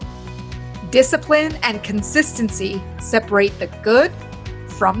Discipline and consistency separate the good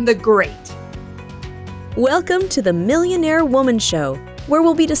from the great. Welcome to the Millionaire Woman Show, where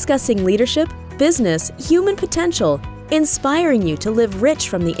we'll be discussing leadership, business, human potential, inspiring you to live rich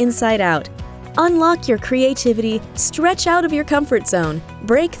from the inside out. Unlock your creativity, stretch out of your comfort zone,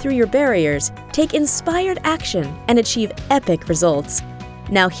 break through your barriers, take inspired action, and achieve epic results.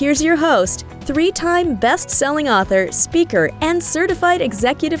 Now here's your host, three-time best-selling author, speaker, and certified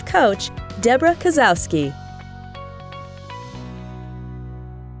executive coach, Deborah Kozowski.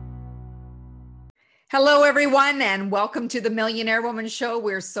 Hello, everyone, and welcome to the Millionaire Woman Show.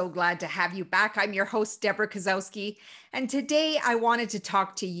 We're so glad to have you back. I'm your host, Deborah Kozowski, and today I wanted to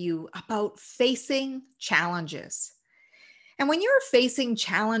talk to you about facing challenges. And when you're facing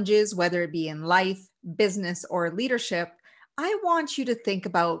challenges, whether it be in life, business, or leadership, I want you to think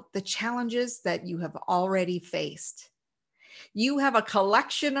about the challenges that you have already faced. You have a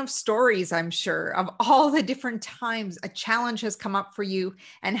collection of stories, I'm sure, of all the different times a challenge has come up for you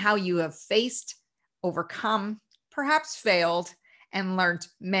and how you have faced, overcome, perhaps failed, and learned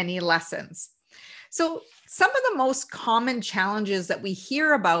many lessons. So some of the most common challenges that we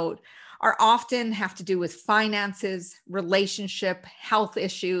hear about are often have to do with finances, relationship, health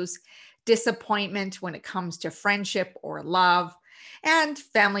issues, disappointment when it comes to friendship or love, and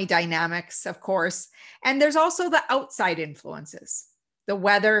family dynamics, of course. And there's also the outside influences, the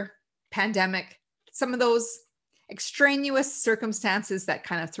weather, pandemic, some of those extraneous circumstances that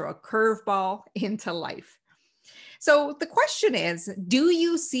kind of throw a curveball into life. So the question is, do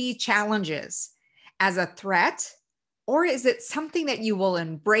you see challenges as a threat, or is it something that you will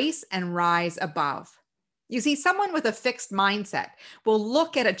embrace and rise above? You see, someone with a fixed mindset will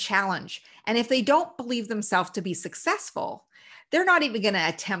look at a challenge, and if they don't believe themselves to be successful, they're not even going to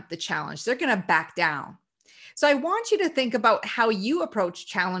attempt the challenge. They're going to back down. So I want you to think about how you approach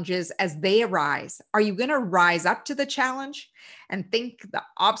challenges as they arise. Are you going to rise up to the challenge and think the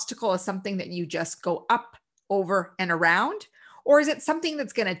obstacle is something that you just go up, over, and around? Or is it something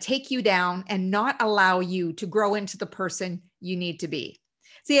that's going to take you down and not allow you to grow into the person you need to be?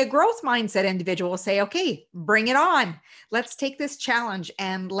 See, a growth mindset individual will say, okay, bring it on. Let's take this challenge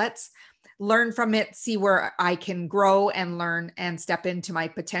and let's learn from it, see where I can grow and learn and step into my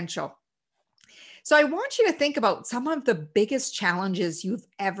potential. So I want you to think about some of the biggest challenges you've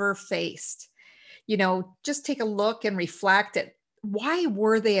ever faced. Just take a look and reflect at why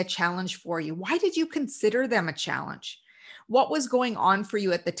were they a challenge for you? Why did you consider them a challenge? What was going on for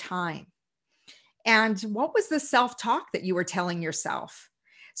you at the time? And what was the self-talk that you were telling yourself?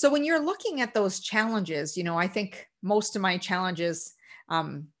 So when you're looking at those challenges, I think most of my challenges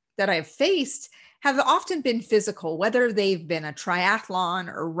that I've faced have often been physical, whether they've been a triathlon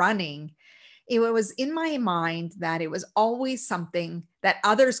or running. It was in my mind that it was always something that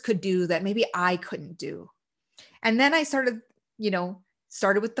others could do that maybe I couldn't do. And then I started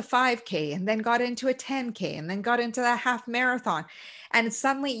with the 5K and then got into a 10K and then got into the half marathon. And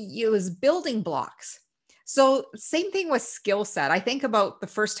suddenly it was building blocks. So same thing with skill set. I think about the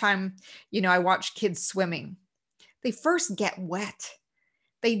first time, I watched kids swimming. They first get wet.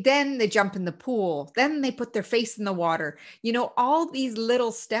 They jump in the pool. Then they put their face in the water. All these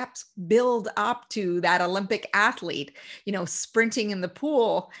little steps build up to that Olympic athlete, sprinting in the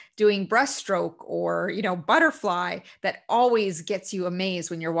pool, doing breaststroke or, butterfly that always gets you amazed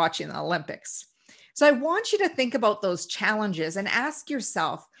when you're watching the Olympics. So I want you to think about those challenges and ask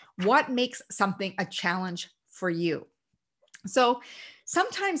yourself, what makes something a challenge for you? So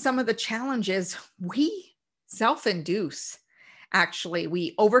sometimes some of the challenges we self-induce. Actually,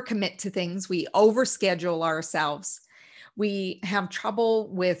 we overcommit to things. We overschedule ourselves. We have trouble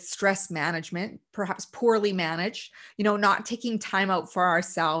with stress management, perhaps poorly managed, not taking time out for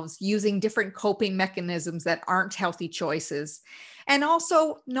ourselves, using different coping mechanisms that aren't healthy choices, and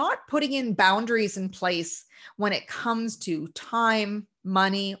also not putting in boundaries in place when it comes to time,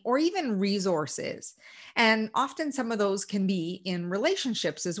 money, or even resources. And often some of those can be in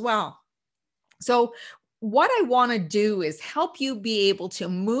relationships as well. So what I want to do is help you be able to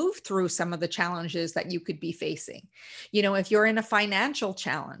move through some of the challenges that you could be facing. If you're in a financial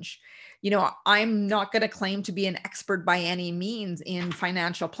challenge, I'm not going to claim to be an expert by any means in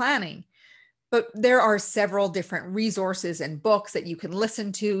financial planning, but there are several different resources and books that you can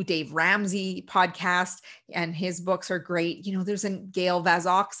listen to. Dave Ramsey podcast and his books are great. There's a Gail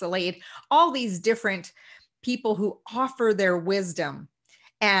Vazoxalate, all these different people who offer their wisdom.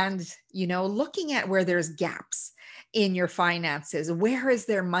 And, looking at where there's gaps in your finances, where is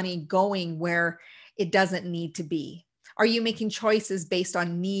their money going where it doesn't need to be? Are you making choices based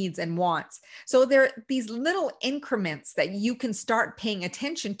on needs and wants? So there are these little increments that you can start paying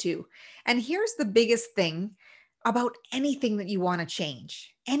attention to. And here's the biggest thing about anything that you want to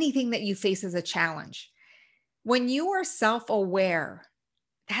change, anything that you face as a challenge. When you are self-aware,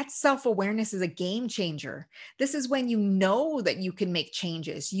 that self-awareness is a game changer. This is when you know that you can make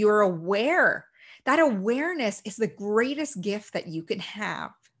changes. You're aware. That awareness is the greatest gift that you can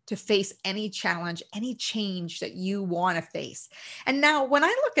have to face any challenge, any change that you want to face. And now, when I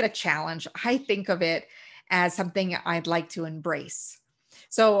look at a challenge, I think of it as something I'd like to embrace.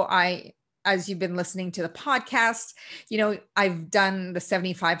 So as you've been listening to the podcast, I've done the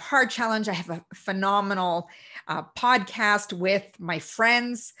 75 Hard Challenge. I have a phenomenal podcast with my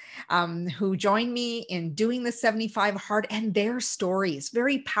friends who joined me in doing the 75 Hard, and their stories,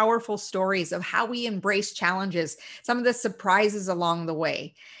 very powerful stories of how we embrace challenges, some of the surprises along the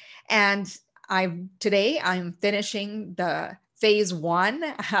way. And today I'm finishing the phase 1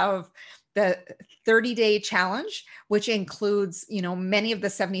 of the 30-day challenge, which includes, many of the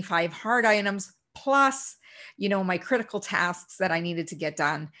 75 hard items, plus, my critical tasks that I needed to get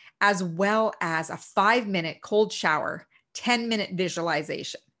done, as well as a 5-minute cold shower, 10-minute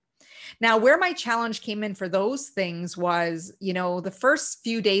visualization. Now, where my challenge came in for those things was, the first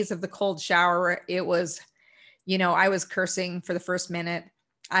few days of the cold shower, it was, I was cursing for the first minute.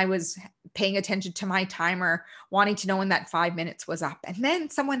 I was paying attention to my timer, wanting to know when that 5 minutes was up. And then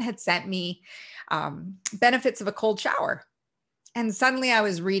someone had sent me benefits of a cold shower. And suddenly I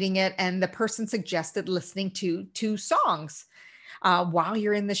was reading it, and the person suggested listening to 2 songs while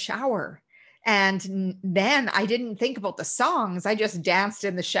you're in the shower. And then I didn't think about the songs. I just danced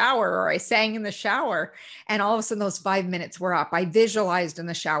in the shower, or I sang in the shower. And all of a sudden those 5 minutes were up. I visualized in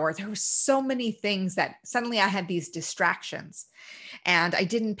the shower. There were so many things that suddenly I had these distractions, and I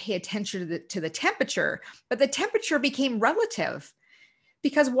didn't pay attention to the temperature, but the temperature became relative,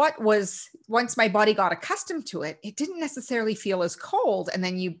 because once my body got accustomed to it, it didn't necessarily feel as cold. And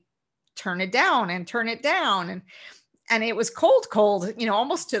then you turn it down and turn it down. And it was cold,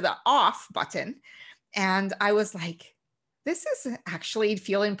 almost to the off button. And I was like, this is actually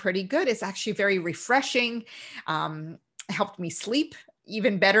feeling pretty good. It's actually very refreshing. Helped me sleep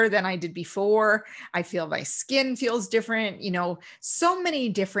even better than I did before. I feel my skin feels different. So many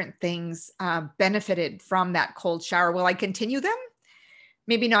different things benefited from that cold shower. Will I continue them?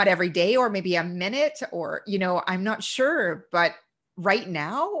 Maybe not every day, or maybe a minute, or, I'm not sure. But right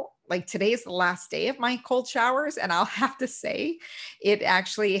now, like today is the last day of my cold showers, and I'll have to say it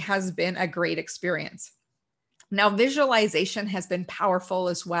actually has been a great experience. Now, visualization has been powerful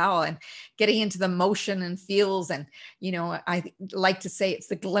as well, and getting into the motion and feels. And, I like to say it's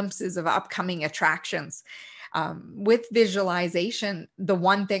the glimpses of upcoming attractions. With visualization, the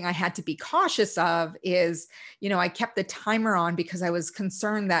one thing I had to be cautious of is, I kept the timer on because I was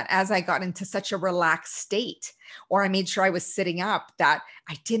concerned that as I got into such a relaxed state, or I made sure I was sitting up, that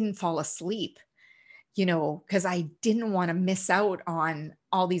I didn't fall asleep, because I didn't want to miss out on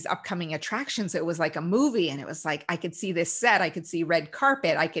all these upcoming attractions. It was like a movie, and it was like, I could see this set, I could see red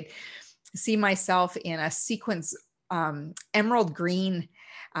carpet, I could see myself in a sequence, emerald green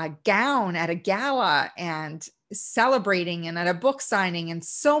gown at a gala, and celebrating, and at a book signing, and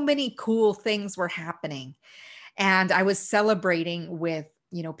so many cool things were happening. And I was celebrating with,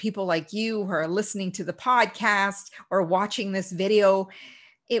 people like you who are listening to the podcast or watching this video.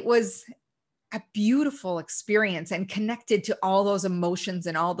 It was a beautiful experience, and connected to all those emotions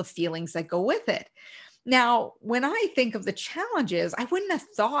and all the feelings that go with it. Now, when I think of the challenges, I wouldn't have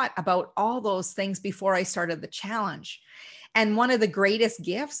thought about all those things before I started the challenge. And one of the greatest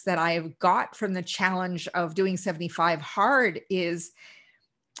gifts that I've got from the challenge of doing 75 Hard is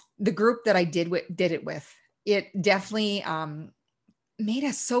the group that I did it with. It definitely made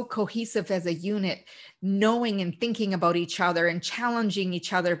us so cohesive as a unit, knowing and thinking about each other and challenging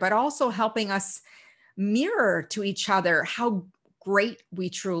each other, but also helping us mirror to each other how great we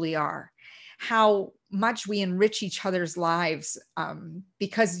truly are, how much we enrich each other's lives.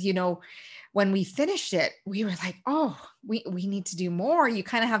 Because, when we finished it, we were like, oh, we need to do more. You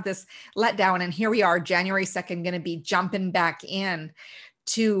kind of have this letdown. And here we are, January 2nd, going to be jumping back in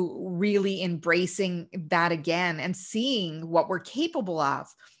to really embracing that again and seeing what we're capable of.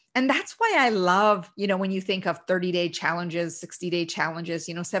 And that's why I love, when you think of 30-day challenges, 60-day challenges,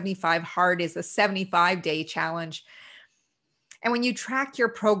 75 Hard is a 75-day challenge. And when you track your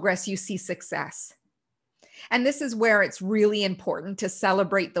progress, you see success. And this is where it's really important to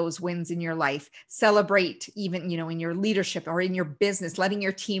celebrate those wins in your life. Celebrate even, in your leadership or in your business, letting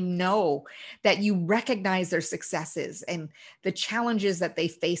your team know that you recognize their successes and the challenges that they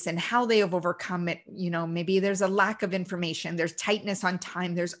face and how they have overcome it. Maybe there's a lack of information, there's tightness on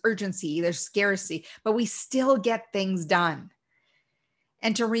time, there's urgency, there's scarcity, but we still get things done.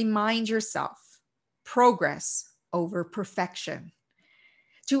 And to remind yourself, progress over perfection,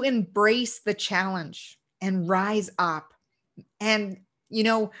 to embrace the challenge and rise up. And,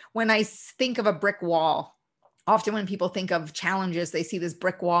 when I think of a brick wall, often when people think of challenges, they see this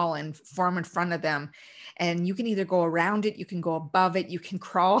brick wall and form in front of them. And you can either go around it, you can go above it, you can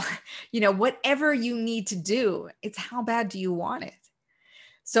crawl, whatever you need to do. It's how bad do you want it?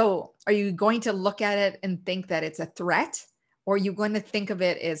 So are you going to look at it and think that it's a threat? Or are you going to think of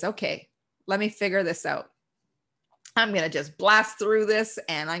it as, okay, let me figure this out. I'm going to just blast through this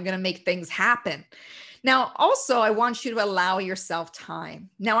and I'm going to make things happen. Now, also, I want you to allow yourself time.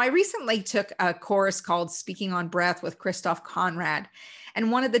 Now, I recently took a course called Speaking on Breath with Christoph Conrad.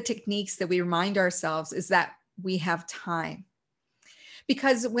 And one of the techniques that we remind ourselves is that we have time.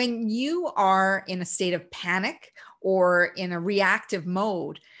 Because when you are in a state of panic or in a reactive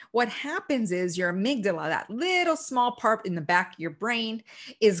mode, what happens is your amygdala, that little small part in the back of your brain,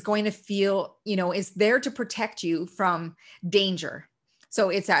 is going to feel, is there to protect you from danger. So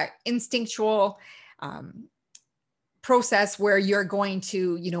it's an instinctual process where you're going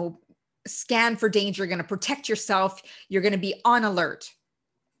to, scan for danger, you're going to protect yourself, you're going to be on alert.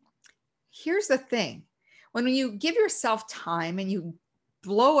 Here's the thing. When you give yourself time and you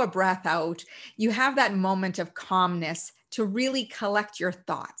blow a breath out, you have that moment of calmness to really collect your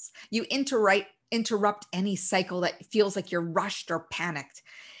thoughts. You interrupt any cycle that feels like you're rushed or panicked.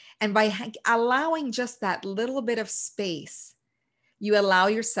 And by allowing just that little bit of space, you allow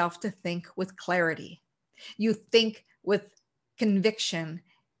yourself to think with clarity. You think with conviction,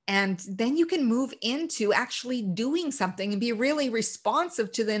 and then you can move into actually doing something and be really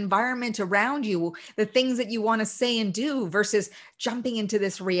responsive to the environment around you, the things that you want to say and do versus jumping into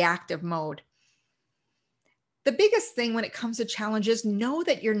this reactive mode. The biggest thing when it comes to challenges, know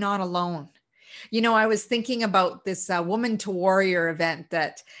that you're not alone. I was thinking about this Woman to Warrior event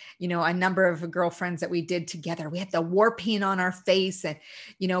that, a number of girlfriends that we did together. We had the war paint on our face and,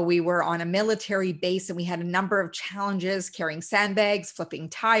 we were on a military base and we had a number of challenges, carrying sandbags, flipping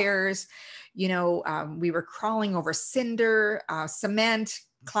tires. We were crawling over cinder, cement,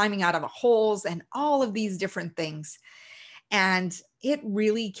 climbing out of holes and all of these different things. And it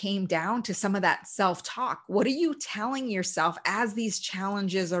really came down to some of that self-talk. What are you telling yourself as these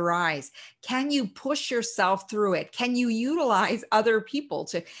challenges arise? Can you push yourself through it? Can you utilize other people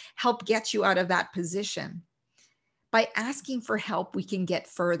to help get you out of that position? By asking for help, we can get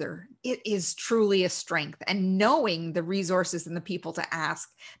further. It is truly a strength. And knowing the resources and the people to ask,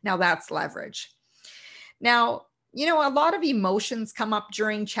 now that's leverage. Now, a lot of emotions come up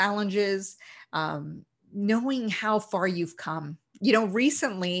during challenges. Knowing how far you've come.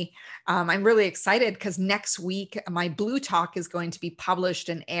 Recently, I'm really excited because next week, my Blue Talk is going to be published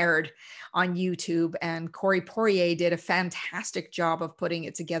and aired on YouTube. And Corey Poirier did a fantastic job of putting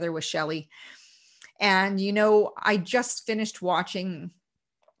it together with Shelley. And, I just finished watching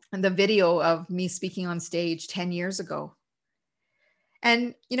the video of me speaking on stage 10 years ago.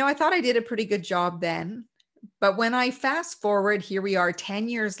 And, I thought I did a pretty good job then. But when I fast forward, here we are 10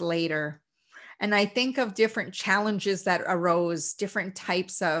 years later, and I think of different challenges that arose, different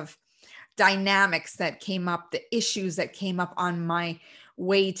types of dynamics that came up, the issues that came up on my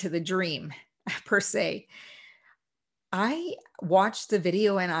way to the dream, per se. I watched the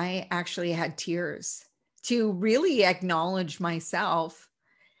video and I actually had tears to really acknowledge myself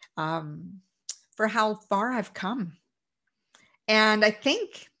for how far I've come. And I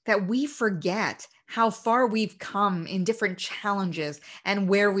think that we forget how far we've come in different challenges and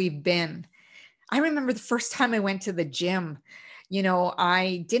where we've been. I remember the first time I went to the gym,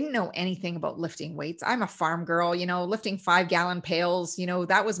 I didn't know anything about lifting weights. I'm a farm girl, lifting 5-gallon pails,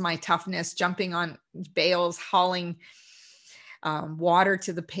 that was my toughness, jumping on bales, hauling water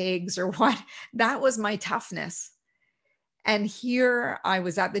to the pigs or what. That was my toughness. And here I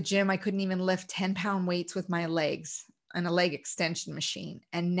was at the gym. I couldn't even lift 10-pound weights with my legs and a leg extension machine.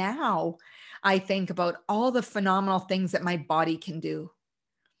 And now I think about all the phenomenal things that my body can do.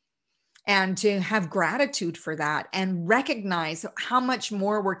 And to have gratitude for that and recognize how much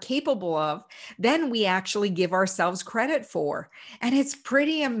more we're capable of than we actually give ourselves credit for. And it's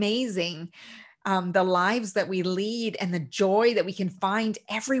pretty amazing, the lives that we lead and the joy that we can find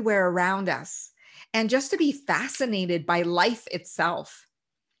everywhere around us. And just to be fascinated by life itself.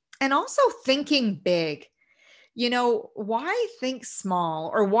 And also thinking big. Why think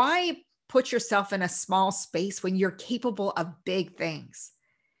small or why put yourself in a small space when you're capable of big things?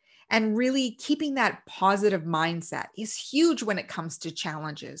 And really keeping that positive mindset is huge when it comes to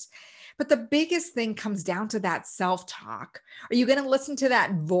challenges. But the biggest thing comes down to that self talk. Are you going to listen to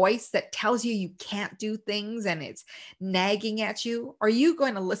that voice that tells you you can't do things and it's nagging at you? Are you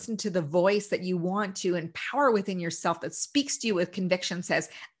going to listen to the voice that you want to empower within yourself that speaks to you with conviction, says,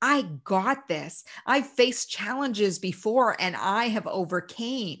 I got this. I've faced challenges before and I have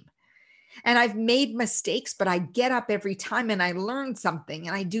overcame. And I've made mistakes, but I get up every time and I learn something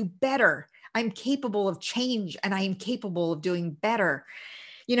and I do better. I'm capable of change and I am capable of doing better.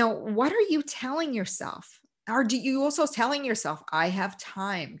 What are you telling yourself? Or do you also telling yourself, I have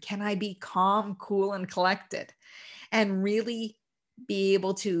time? Can I be calm, cool, and collected? And really be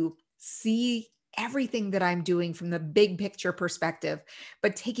able to see everything that I'm doing from the big picture perspective,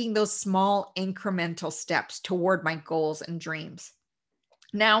 but taking those small incremental steps toward my goals and dreams.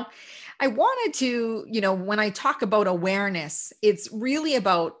 Now, I wanted to, when I talk about awareness, it's really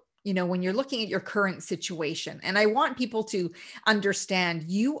about, when you're looking at your current situation. And I want people to understand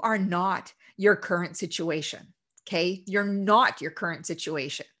you are not your current situation. Okay. You're not your current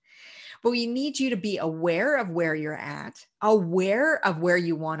situation. But we need you to be aware of where you're at, aware of where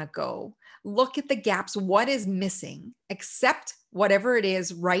you want to go, look at the gaps, what is missing, accept whatever it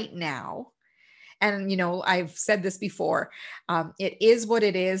is right now. And, I've said this before, it is what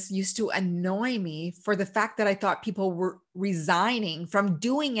it is used to annoy me for the fact that I thought people were resigning from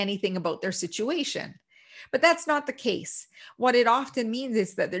doing anything about their situation. But that's not the case. What it often means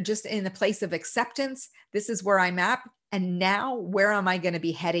is that they're just in a place of acceptance. This is where I'm at. And now where am I going to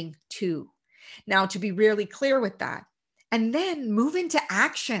be heading to? Now, to be really clear with that, and then move into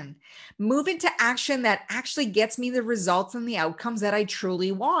action that actually gets me the results and the outcomes that I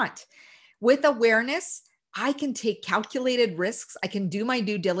truly want. With awareness, I can take calculated risks. I can do my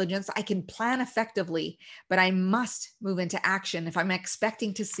due diligence. I can plan effectively, but I must move into action if I'm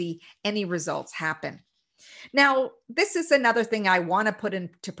expecting to see any results happen. Now, this is another thing I want to put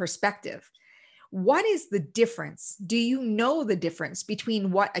into perspective. What is the difference? Do you know the difference between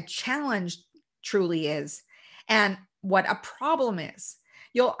what a challenge truly is and what a problem is?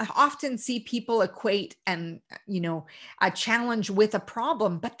 You'll often see people equate a challenge with a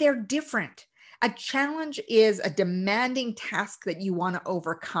problem, but they're different. A challenge is a demanding task that you want to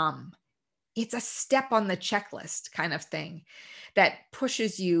overcome. It's a step on the checklist kind of thing that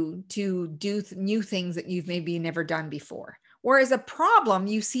pushes you to do new things that you've maybe never done before. Whereas a problem,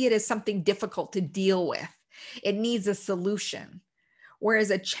 you see it as something difficult to deal with. It needs a solution. Whereas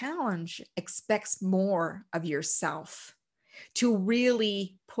a challenge expects more of yourself to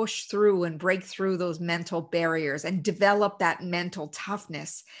really push through and break through those mental barriers and develop that mental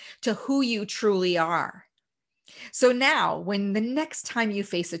toughness to who you truly are. So now, when the next time you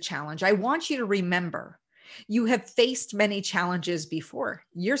face a challenge, I want you to remember you have faced many challenges before.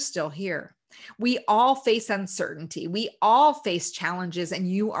 You're still here. We all face uncertainty. We all face challenges, and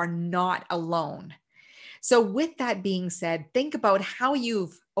you are not alone. So with that being said, think about how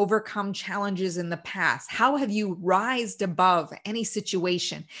you've overcome challenges in the past. How have you rised above any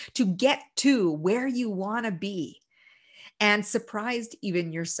situation to get to where you want to be and surprised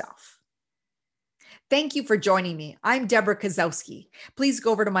even yourself? Thank you for joining me. I'm Deborah Kozowski. Please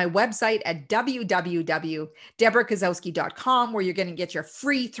go over to my website at www.deborahkozowski.com, where you're going to get your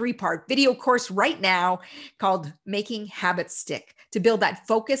free 3-part video course right now called Making Habits Stick, to build that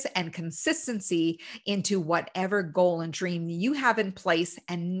focus and consistency into whatever goal and dream you have in place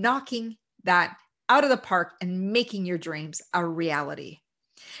and knocking that out of the park and making your dreams a reality.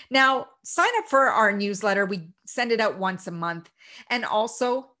 Now, sign up for our newsletter. We send it out once a month. And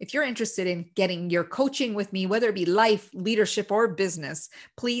also, if you're interested in getting your coaching with me, whether it be life, leadership, or business,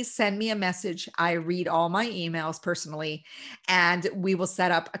 please send me a message. I read all my emails personally, and we will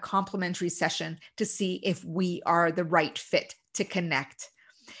set up a complimentary session to see if we are the right fit to connect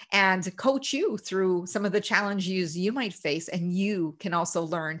and coach you through some of the challenges you might face. And you can also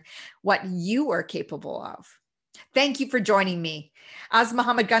learn what you are capable of. Thank you for joining me. As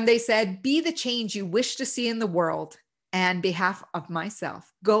Muhammad Gandhi said, be the change you wish to see in the world. And on behalf of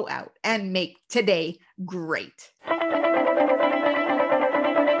myself, go out and make today great.